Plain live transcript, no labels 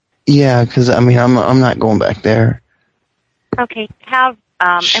Yeah, because I mean, I'm not going back there. Okay. And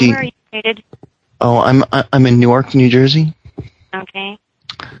where are you located? Oh, I'm in Newark, New Jersey. Okay.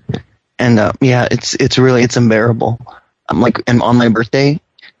 And yeah, it's unbearable. And on my birthday,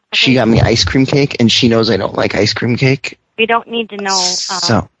 she got me ice cream cake, and she knows I don't like ice cream cake. We don't need to know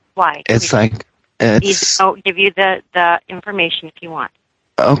why. It's like it's. I'll give you the information if you want.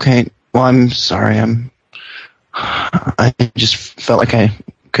 Okay. Well, I'm sorry. I just felt like I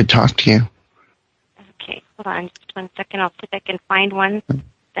could talk to you. Okay, hold on just 1 second. I'll see if I can find one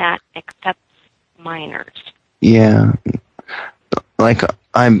that accepts minors. Yeah. Like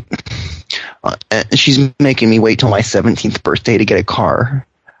she's making me wait till my 17th birthday to get a car.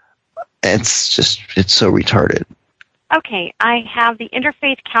 It's so retarded. Okay, I have the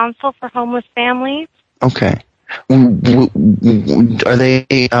Interfaith Council for Homeless Families. Okay. Are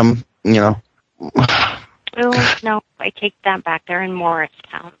they, Oh, no, I take that back. They're in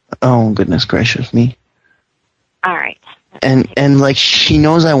Morristown. Oh, goodness gracious me. All right. And like, she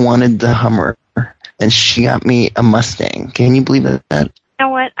knows I wanted the Hummer, and she got me a Mustang. Can you believe that? You know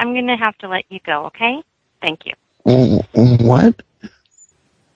what? I'm going to have to let you go, okay? Thank you. What?